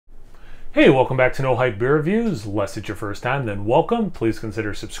Hey, welcome back to No Hype Beer Reviews. Unless it's your first time, then welcome. Please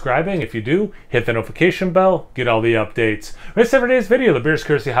consider subscribing. If you do, hit the notification bell, get all the updates. It's every day's video, the Beer's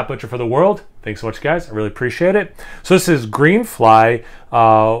Courtesy Hot Butcher for the world. Thanks so much, guys. I really appreciate it. So this is Green Fly,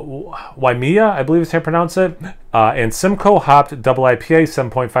 Waimea, I believe is how you pronounce it, and Simcoe Hopped Double IPA,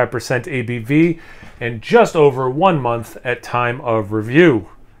 7.5% ABV, and just over 1 month at time of review.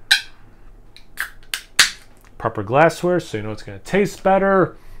 Proper glassware, so you know it's going to taste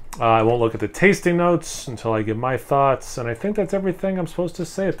better. I won't look at the tasting notes until I give my thoughts, and I think that's everything I'm supposed to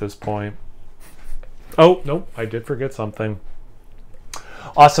say at this point. Oh, nope, I did forget something.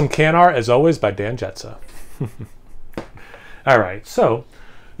 Awesome can art, as always, by Dan Jetsa. All right, so,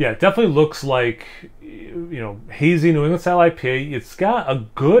 yeah, it definitely looks like, you know, hazy New England style IPA. It's got a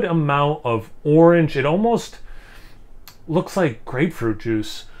good amount of orange. It almost looks like grapefruit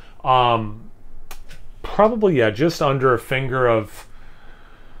juice. Probably, yeah, just under a finger of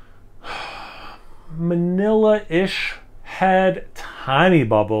Manila-ish head, tiny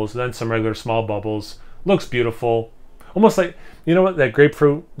bubbles, then some regular small bubbles. Looks beautiful. Almost like, you know what, that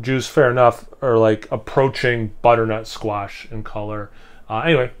grapefruit juice, fair enough, or like approaching butternut squash in color.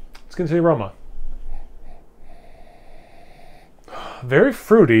 Anyway, let's get into the aroma. Very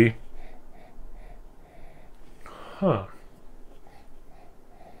fruity. Huh.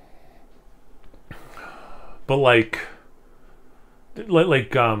 But like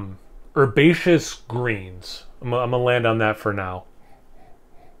herbaceous greens. I'm gonna land on that for now.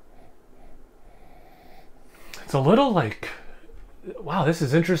 It's a little like, wow, this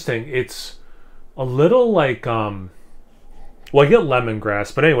is interesting. It's a little like, well, I get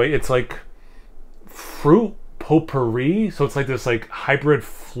lemongrass, but anyway, it's like fruit potpourri. So it's like this like hybrid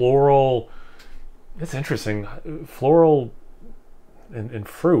floral. It's interesting, floral and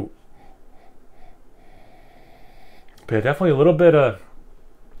fruit. But yeah, definitely a little bit of,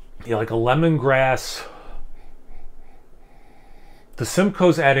 yeah, like a lemongrass. The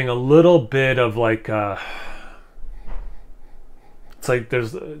Simcoe's adding a little bit of like, it's like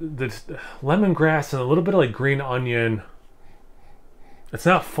there's this lemongrass and a little bit of like green onion. It's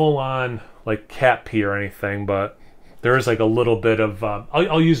not full on like cat pee or anything, but there is like a little bit of,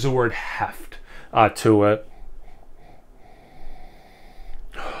 I'll use the word heft to it.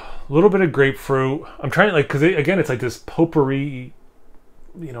 A little bit of grapefruit. I'm trying, like, because again, it's like this potpourri,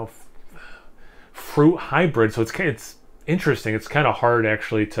 you know, fruit hybrid. So it's interesting. It's kind of hard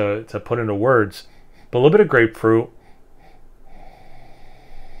actually to put into words. But a little bit of grapefruit.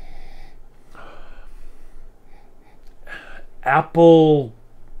 Apple,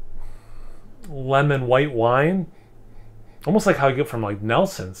 lemon, white wine. Almost like how I get from like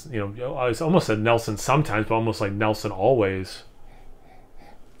Nelson's. You know, I almost said Nelson sometimes, but almost like Nelson always.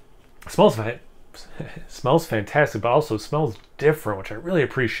 Smells fantastic, but also smells different, which I really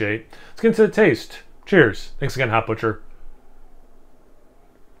appreciate. Let's get into the taste. Cheers. Thanks again, Hot Butcher.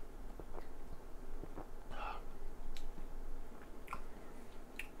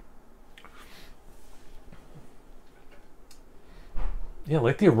 Yeah, I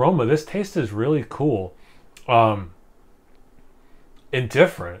like the aroma. This taste is really cool. And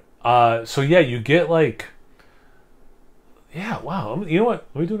different. So yeah, you get like, yeah, wow. You know what?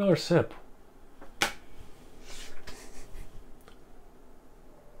 Let me do another sip.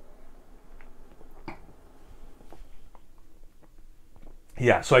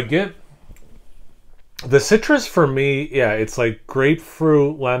 Yeah, so I get the citrus for me. Yeah, it's like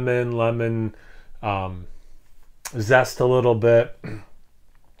grapefruit, lemon, zest a little bit.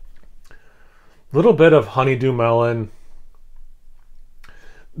 Little bit of honeydew melon.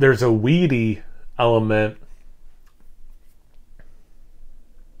 There's a weedy element.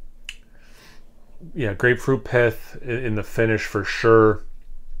 Yeah, grapefruit pith in the finish for sure.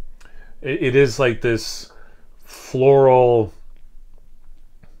 It is like this floral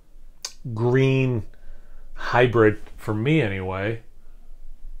green hybrid for me anyway.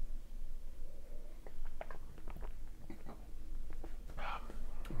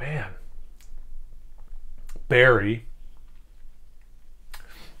 Man. Berry.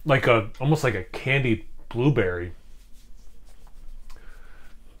 Like almost like a candied blueberry.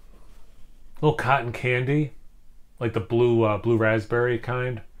 Little cotton candy, like the blue raspberry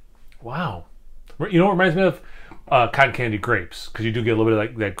kind. Wow, you know what reminds me of cotton candy grapes, because you do get a little bit of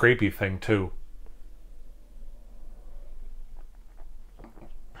like that grapey thing too.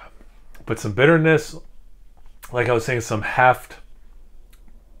 But some bitterness, like I was saying, some heft,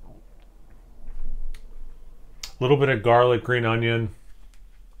 a little bit of garlic, green onion.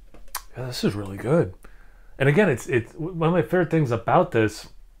 Yeah, this is really good. And again, it's one of my favorite things about this.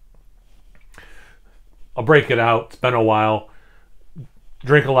 I'll break it out. It's been a while.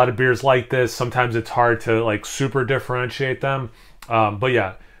 drink a lot of beers like this. Sometimes it's hard to like super differentiate them. But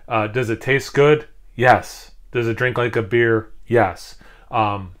yeah, does it taste good? Yes. Does it drink like a beer? Yes.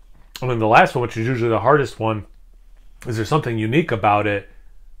 And then the last one, which is usually the hardest one, is there something unique about it?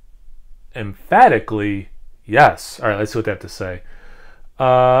 Emphatically, yes. All right, let's see what they have to say.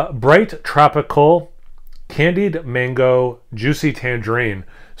 Bright tropical, candied mango, juicy tangerine.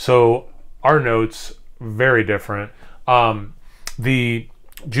 So our notes, very different. The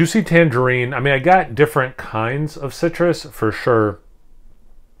juicy tangerine, I mean, I got different kinds of citrus for sure.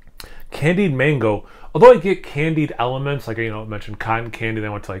 Candied mango, although I get candied elements, like, I mentioned cotton candy, then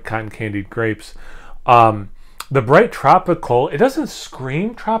I went to like cotton candied grapes. The bright tropical, it doesn't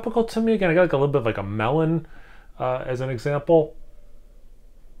scream tropical to me. Again, I got like a little bit of like a melon as an example.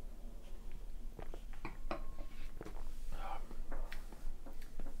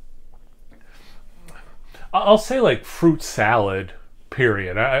 I'll say like fruit salad,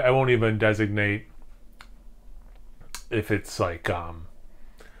 period. I won't even designate if it's like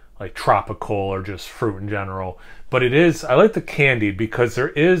tropical or just fruit in general. But it is, I like the candied because there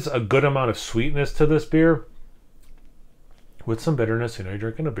is a good amount of sweetness to this beer with some bitterness. You're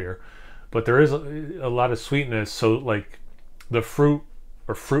drinking a beer, but there is a lot of sweetness. So like the fruit,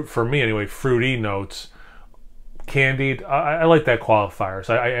 or fruit for me anyway, fruity notes, candied, I like that qualifier,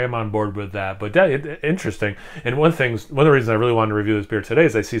 so I am on board with that. But interesting. And one of the reasons I really wanted to review this beer today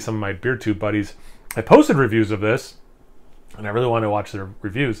is I see some of my beer tube buddies I posted reviews of this, and I really want to watch their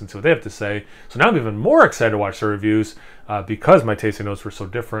reviews and see what they have to say. So now I'm even more excited to watch their reviews because my tasting notes were so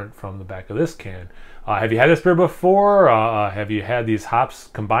different from the back of this can. Have you had this beer before? Have you had these hops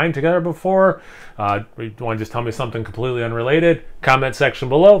combined together before? You want to just tell me something completely unrelated? Comment section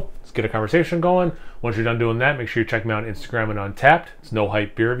below. Let's get a conversation going. Once you're done doing that, make sure you check me out on Instagram and Untapped. It's No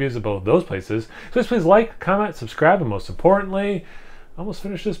Hype Beer Reviews at both those places. So please like, comment, subscribe, and most importantly, almost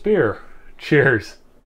finished this beer. Cheers.